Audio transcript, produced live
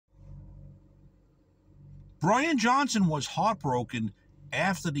Brian Johnson was heartbroken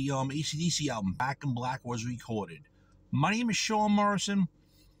after the AC/DC album Back in Black was recorded. My name is Sean Morrison.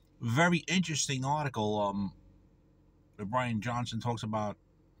 Very interesting article. Brian Johnson talks about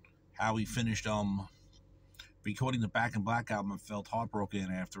how he finished recording the Back in Black album and felt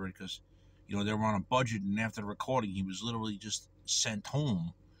heartbroken after it because, you know, they were on a budget, and after the recording, he was literally just sent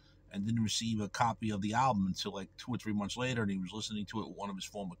home and didn't receive a copy of the album until like 2 or 3 months later, and he was listening to it with one of his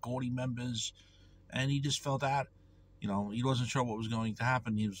former Gordy members, and he just felt that, you know, he wasn't sure what was going to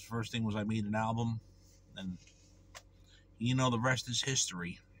happen. His first thing was, I made an album, and, you know, the rest is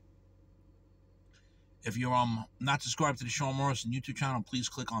history. If you're not subscribed to the Sean Morrison YouTube channel, please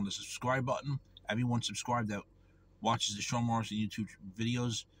click on the subscribe button. Everyone subscribed that watches the Sean Morrison YouTube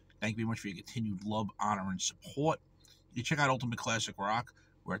videos, thank you very much for your continued love, honor, and support. You can check out Ultimate Classic Rock,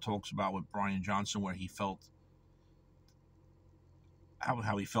 where it talks about with Brian Johnson, where he felt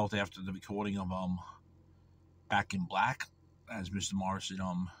how he felt after the recording of Back in Black, as Mr. Morrison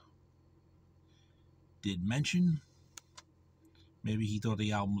did mention. Maybe he thought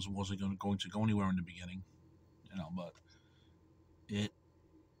the album wasn't going to go anywhere in the beginning, you know, but it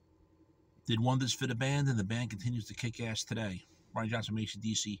did wonders for the band, and the band continues to kick ass today. Brian Johnson makes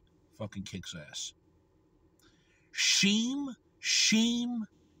DC fucking kicks ass. Shame, shame,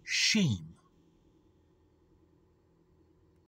 shame.